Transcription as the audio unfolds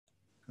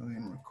Go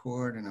ahead and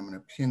record, and I'm going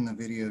to pin the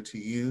video to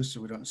you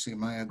so we don't see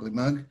my ugly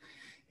mug.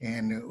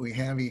 And we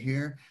have you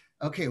here.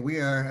 Okay,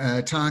 we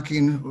are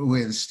talking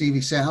with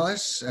Stevie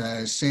Salas,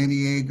 San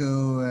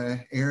Diego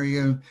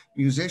area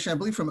musician, I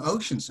believe from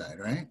Oceanside,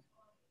 right?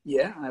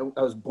 Yeah,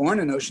 I was born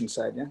in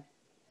Oceanside, yeah.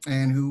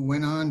 And who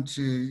went on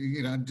to,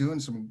 you know, doing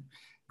some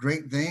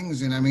great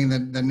things. And I mean,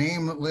 the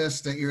name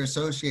list that you're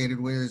associated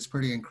with is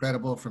pretty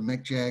incredible, from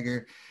Mick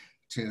Jagger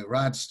to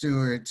Rod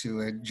Stewart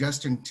to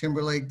Justin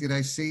Timberlake, did I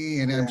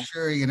see? And yeah. I'm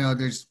sure, you know,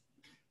 there's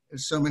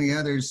so many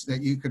others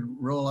that you could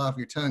roll off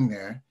your tongue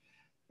there.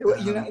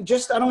 You know,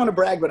 I don't want to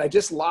brag, but I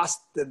just lost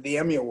the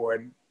Emmy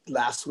Award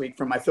last week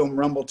for my film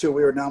Rumble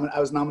 2. I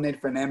was nominated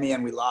for an Emmy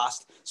and we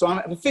lost. So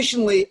I'm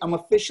officially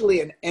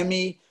an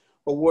Emmy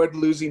Award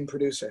losing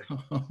producer.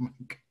 Oh my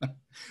God.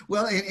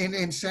 Well, and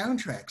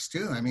soundtracks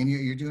too. I mean,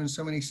 you're doing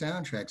so many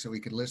soundtracks that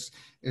we could list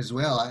as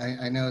well.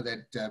 I know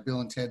that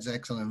Bill and Ted's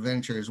Excellent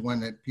Adventure is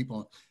one that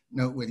people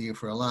note with you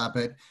for a lot,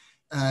 but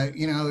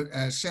you know,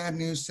 sad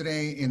news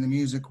today in the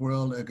music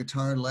world, a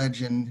guitar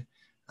legend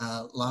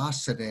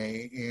lost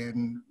today,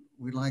 and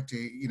we'd like to,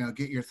 you know,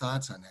 get your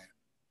thoughts on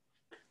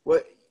that.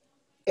 Well,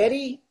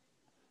 Eddie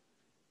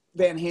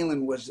Van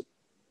Halen was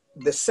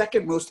the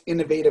second most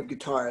innovative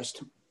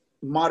guitarist,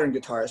 modern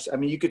guitarist. I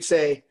mean, you could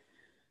say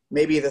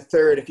maybe the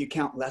third if you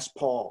count Les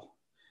Paul.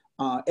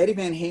 Eddie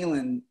Van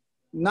Halen,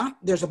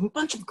 there's a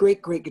bunch of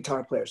great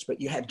guitar players,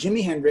 but you had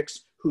Jimi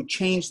Hendrix, who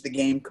changed the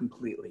game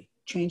completely.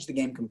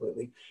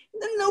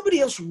 And then nobody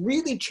else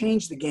really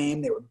changed the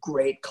game. They were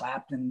great,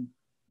 Clapton,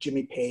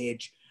 Jimmy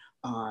Page,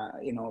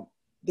 you know,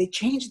 they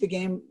changed the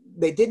game.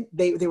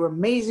 They were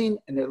amazing,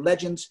 and they're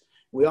legends.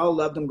 We all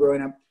loved them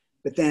growing up.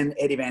 But then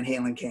Eddie Van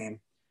Halen came,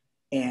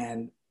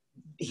 and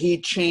he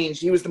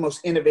changed. He was the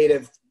most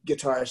innovative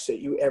guitarist that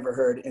you ever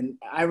heard. And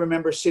I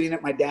remember sitting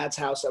at my dad's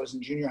house. I was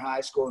in junior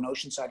high school in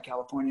Oceanside,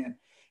 California,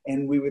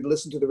 and we would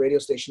listen to the radio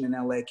station in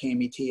LA,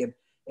 KMET,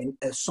 and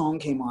a song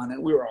came on,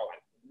 and we were all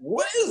like,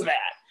 what is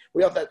that?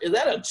 We all thought, is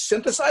that a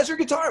synthesizer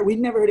guitar? We'd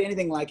never heard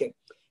anything like it.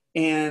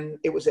 And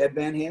it was Ed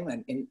Van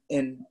Halen.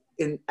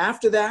 And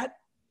after that,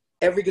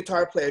 every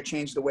guitar player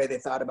changed the way they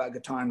thought about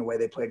guitar and the way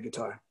they played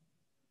guitar.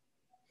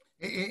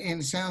 And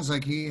it sounds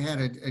like he had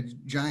a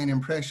giant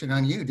impression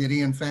on you. Did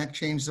he, in fact,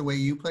 change the way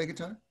you play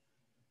guitar?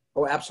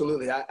 Oh,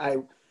 absolutely.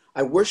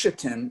 I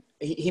worshiped him.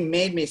 He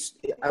made me,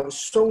 I was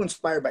so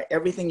inspired by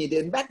everything he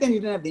did. And back then, you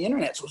didn't have the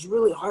internet, so it was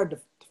really hard to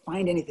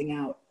find anything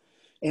out.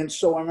 And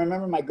so I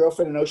remember my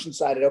girlfriend in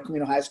Oceanside at El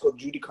Camino High School,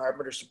 Judy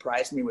Carpenter,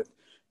 surprised me with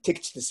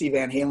tickets to see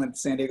Van Halen at the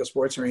San Diego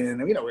Sports Arena.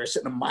 And, you know, we were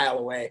sitting a mile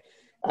away.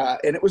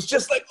 And it was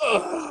just like,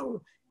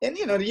 oh. And,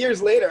 you know,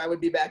 years later, I would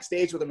be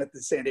backstage with him at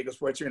the San Diego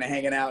Sports Arena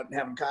hanging out and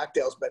having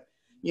cocktails. But,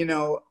 you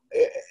know,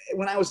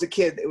 when I was a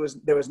kid,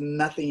 there was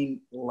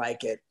nothing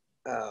like it.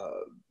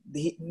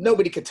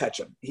 Nobody could touch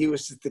him. He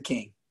was the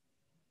king.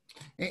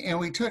 And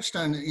we touched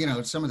on, you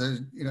know, some of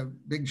the, you know,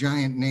 big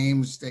giant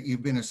names that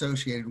you've been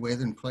associated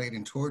with and played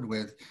and toured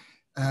with.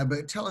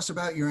 But tell us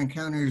about your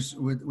encounters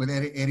with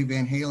Eddie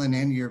Van Halen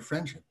and your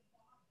friendship.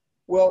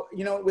 Well,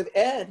 you know, with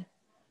Ed,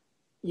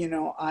 you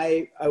know,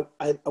 I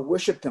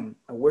worshiped him.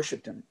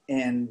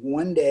 And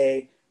one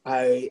day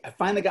I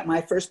finally got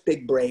my first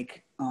big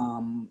break.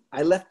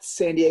 I left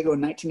San Diego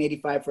in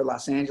 1985 for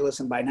Los Angeles.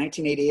 And by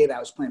 1988, I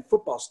was playing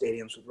football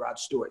stadiums with Rod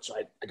Stewart. So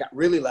I got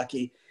really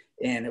lucky.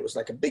 And it was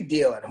like a big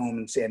deal at home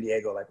in San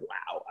Diego. Like,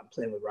 wow, I'm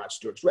playing with Rod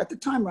Stewart. So at the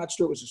time, Rod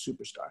Stewart was a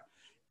superstar.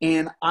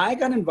 And I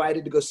got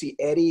invited to go see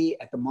Eddie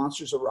at the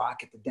Monsters of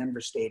Rock at the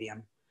Denver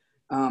Stadium.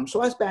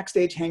 So I was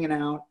backstage hanging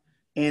out.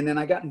 And then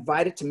I got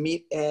invited to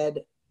meet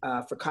Ed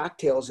for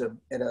cocktails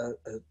at a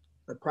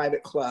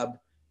private club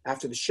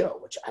after the show,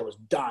 which I was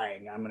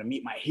dying. I'm going to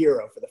meet my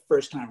hero for the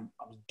first time.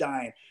 I was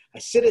dying. I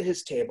sit at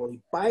his table. He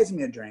buys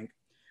me a drink.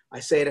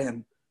 I say to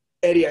him,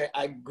 Eddie,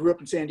 I grew up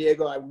in San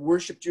Diego. I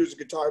worshiped you as a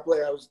guitar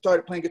player. I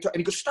started playing guitar. And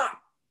he goes, stop.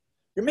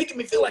 You're making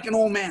me feel like an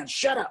old man.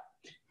 Shut up.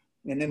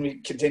 And then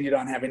we continued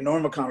on having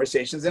normal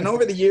conversations. And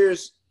over the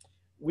years,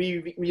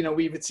 we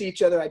would see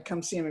each other. I'd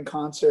come see him in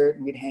concert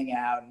and we'd hang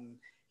out. And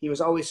he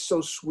was always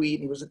so sweet.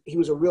 He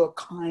was a real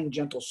kind,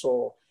 gentle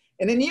soul.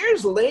 And then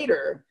years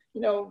later, you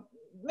know,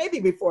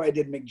 maybe before I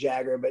did Mick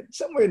Jagger, but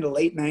somewhere in the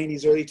late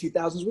 90s, early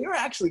 2000s, we were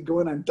actually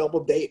going on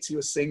double dates. He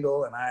was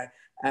single and I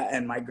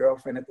and my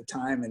girlfriend at the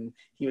time, and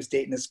he was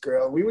dating this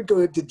girl. We would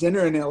go to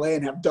dinner in LA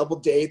and have double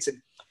dates.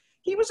 And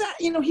he was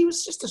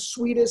just the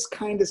sweetest,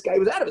 kindest guy. He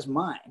was out of his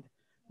mind.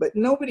 But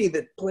nobody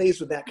that plays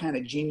with that kind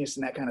of genius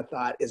and that kind of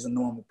thought is a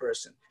normal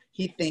person.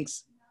 He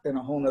thinks in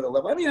a whole nother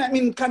level. I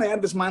mean, kind of out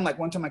of his mind. Like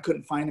one time I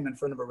couldn't find him in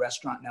front of a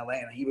restaurant in LA,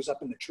 and he was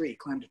up in the tree,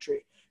 climbed a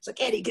tree. It's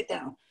like, Eddie, get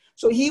down.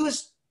 So he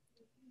was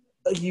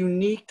a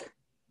unique,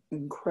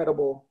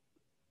 incredible,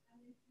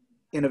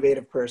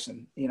 innovative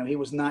person. You know, he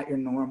was not your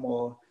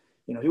normal,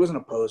 you know, he wasn't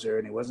a poser,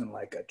 and he wasn't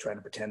like trying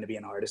to pretend to be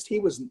an artist. He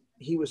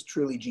was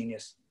truly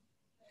genius.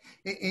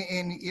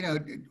 And you know,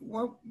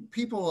 well,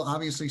 people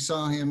obviously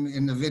saw him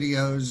in the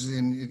videos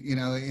and, you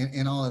know,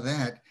 and all of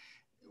that.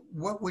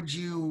 What would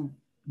you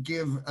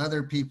give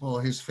other people,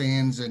 his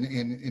fans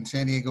and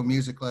San Diego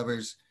music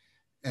lovers,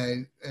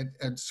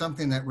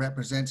 something that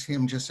represents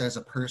him just as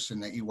a person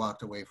that you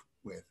walked away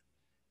with?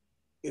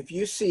 If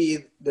you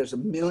see, there's a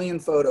million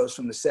photos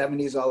from the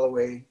 70s all the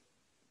way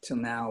till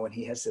now, and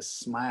he has this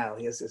smile.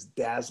 He has this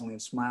dazzling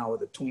smile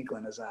with a twinkle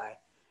in his eye.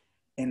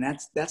 And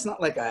that's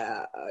not like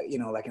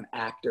like an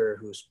actor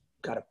who's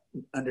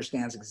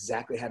understands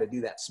exactly how to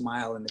do that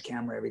smile in the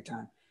camera every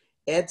time.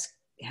 Ed's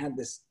had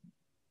this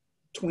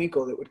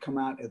twinkle that would come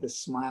out of this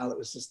smile. It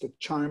was just the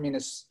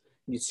charminess.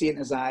 You'd see it in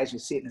his eyes, you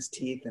see it in his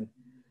teeth. And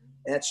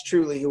that's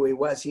truly who he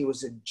was. He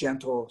was a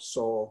gentle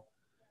soul.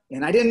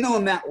 And I didn't know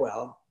him that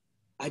well.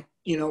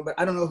 But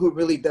I don't know who it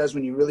really does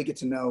when you really get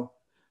to know,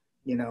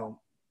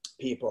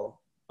 people.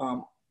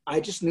 I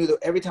just knew that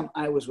every time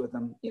I was with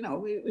him, he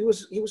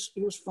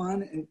was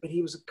fun, but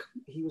he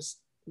was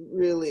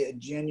really a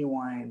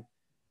genuine,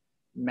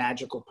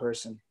 magical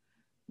person,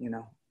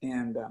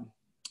 and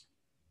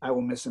I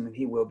will miss him, and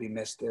he will be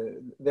missed.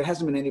 There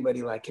hasn't been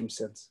anybody like him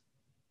since.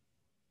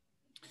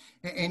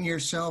 And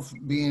yourself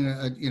being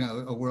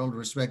a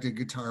world-respected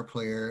guitar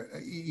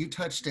player, you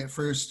touched at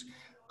first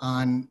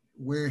on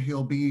where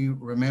he'll be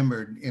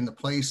remembered in the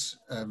place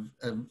of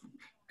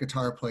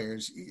guitar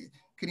players.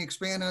 Can you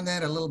expand on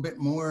that a little bit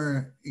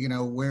more?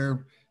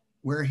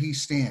 Where he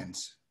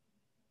stands.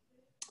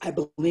 I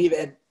believe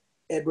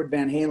Edward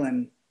Van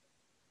Halen.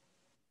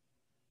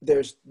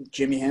 There's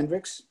Jimi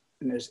Hendrix,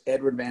 and there's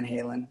Edward Van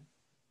Halen,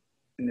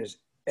 and there's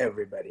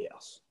everybody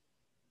else.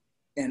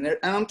 And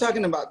I'm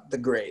talking about the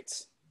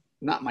greats,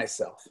 not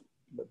myself,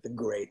 but the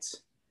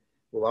greats.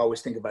 We'll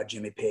always think about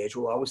Jimmy Page.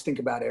 We'll always think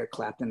about Eric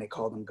Clapton. They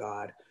called him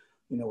God.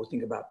 We'll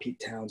think about Pete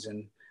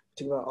Townsend.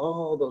 Think about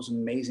all those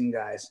amazing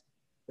guys,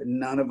 but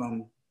none of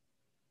them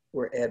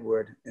were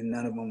Edward, and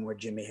none of them were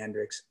Jimi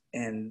Hendrix.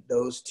 And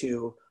those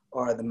two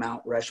are the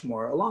Mount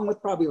Rushmore, along with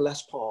probably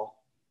Les Paul,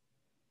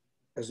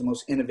 as the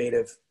most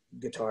innovative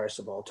guitarist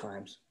of all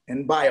times.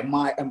 And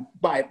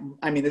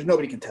there's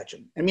nobody can touch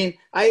him.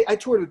 I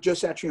toured with Joe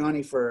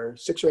Satriani for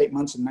 6 or 8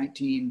 months in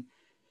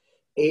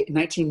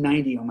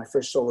 1990 on my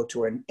first solo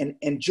tour.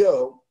 And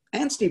Joe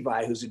and Steve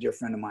Vai, who's a dear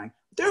friend of mine,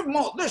 they're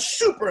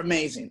super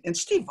amazing. And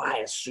Steve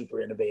Vai is super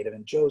innovative,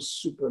 and Joe's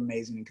super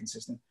amazing and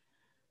consistent.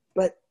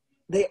 But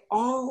they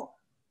all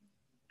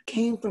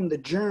came from the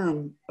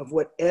germ of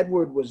what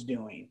Edward was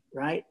doing,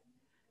 right?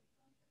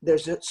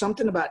 There's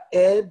something about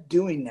Ed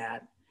doing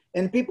that.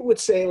 And people would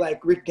say,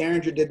 like, Rick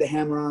Derringer did the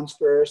hammer-ons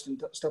first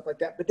and stuff like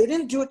that, but they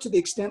didn't do it to the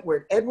extent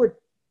where Edward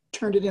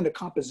turned it into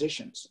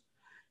compositions.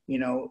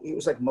 It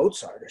was like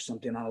Mozart or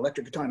something on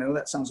electric guitar. And I know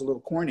that sounds a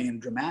little corny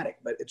and dramatic,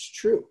 but it's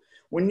true.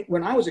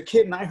 When I was a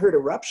kid and I heard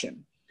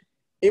Eruption,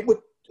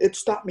 it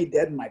stopped me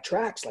dead in my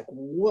tracks. Like,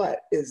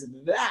 what is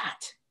that?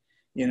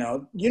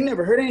 You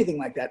never heard anything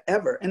like that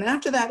ever. And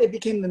after that, it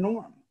became the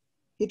norm.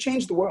 He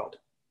changed the world.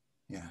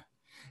 Yeah.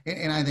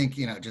 And I think,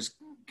 just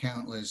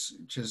countless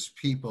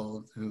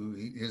people who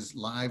his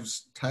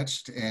lives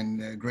touched,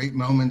 and great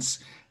moments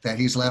that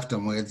he's left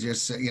them with.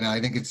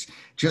 I think it's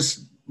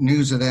just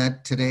news of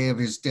that today, of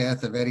his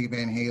death, of Eddie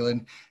Van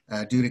Halen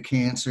due to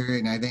cancer.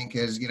 And I think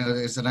as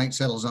the night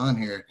settles on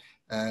here,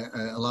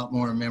 a lot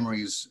more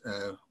memories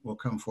will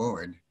come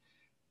forward.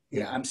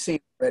 Yeah, I'm seeing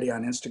already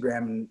on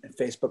Instagram and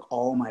Facebook,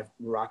 all my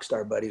rock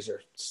star buddies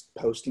are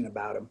posting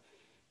about him.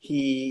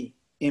 He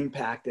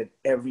impacted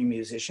every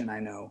musician I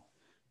know.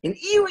 And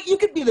you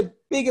could be the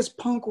biggest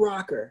punk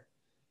rocker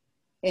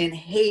and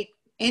hate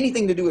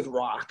anything to do with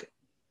rock,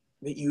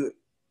 but you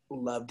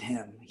loved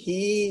him.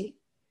 He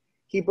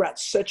brought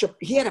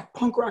he had a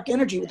punk rock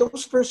energy.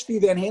 Those first few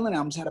Van Halen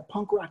albums had a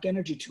punk rock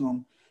energy to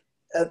them,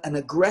 an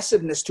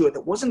aggressiveness to it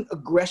that wasn't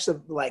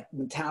aggressive like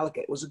Metallica.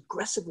 It was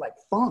aggressive like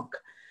funk.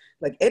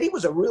 Like Eddie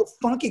was a real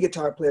funky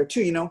guitar player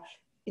too,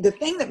 The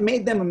thing that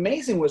made them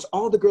amazing was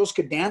all the girls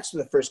could dance to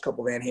the first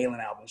couple Van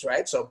Halen albums,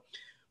 right? So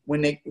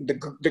when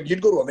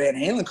you'd go to a Van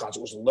Halen concert,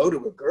 it was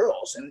loaded with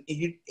girls, and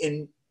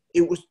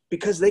it was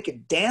because they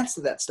could dance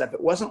to that stuff. It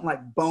wasn't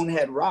like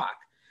bonehead rock.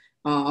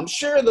 I'm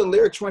sure the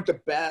lyrics weren't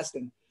the best,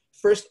 and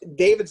first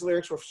David's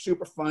lyrics were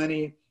super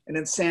funny, and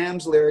then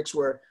Sam's lyrics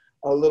were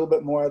a little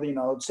bit more,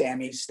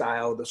 Sammy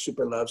style, the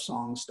super love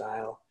song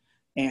style.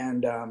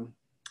 And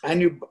I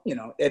knew,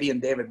 Eddie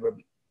and David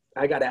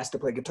I got asked to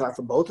play guitar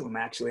for both of them,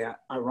 actually,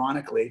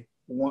 ironically.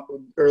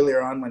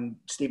 Earlier on when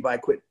Steve Vai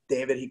quit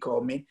David, he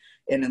called me.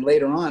 And then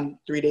later on,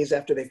 3 days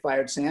after they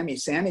fired Sammy,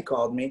 Sammy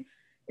called me.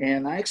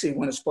 And I actually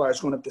went as far as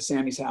going up to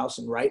Sammy's house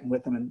and writing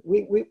with him. And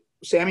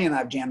Sammy and I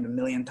have jammed a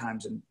million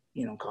times in,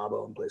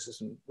 Cabo and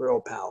places, and we're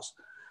old pals.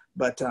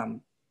 But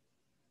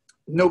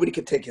nobody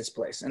could take his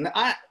place. And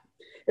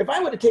if I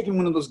would have taken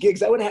one of those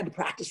gigs, I would have had to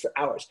practice for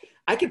hours.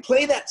 I could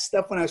play that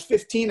stuff when I was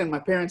 15 in my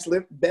parents'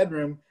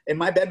 bedroom at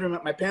my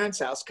parents'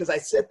 house, because I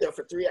sit there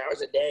for 3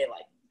 hours a day,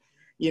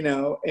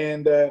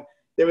 and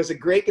there was a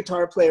great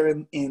guitar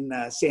player in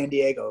San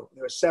Diego.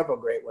 There were several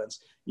great ones.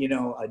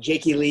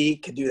 Jakey Lee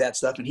could do that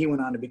stuff, and he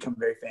went on to become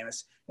very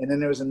famous. And then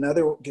there was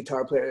another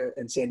guitar player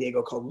in San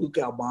Diego called Luke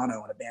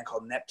Albano in a band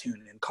called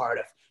Neptune in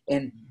Cardiff.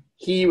 And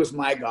he was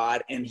my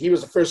god, and he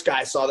was the first guy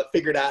I saw that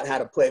figured out how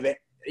to play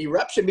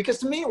Eruption, because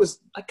to me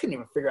I couldn't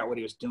even figure out what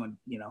he was doing.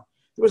 There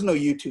was no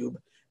YouTube.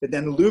 but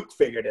then Luke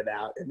figured it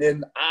out. And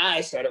then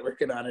I started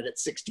working on it at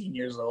 16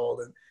 years old.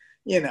 And,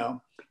 you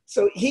know,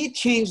 so he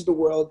changed the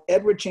world.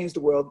 Edward changed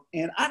the world.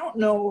 And I don't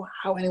know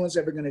how anyone's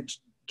ever going to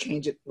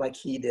change it like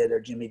he did or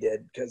Jimmy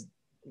did, because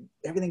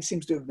everything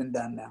seems to have been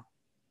done now.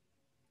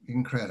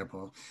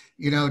 Incredible.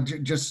 You know,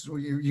 just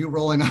you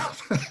rolling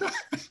off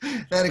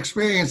that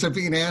experience of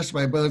being asked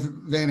by both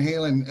Van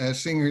Halen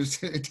singers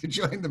to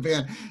join the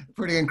band,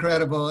 pretty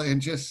incredible. And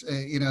just,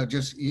 you know,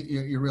 just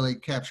you really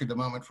captured the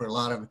moment for a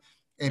lot of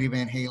Eddie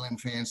Van Halen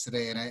fans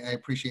today. And I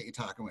appreciate you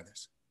talking with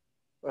us.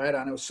 Right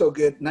on. It was so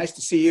good. Nice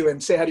to see you,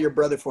 and say hi to your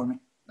brother for me.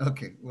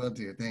 Okay, will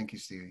do. Thank you,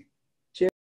 Stevie.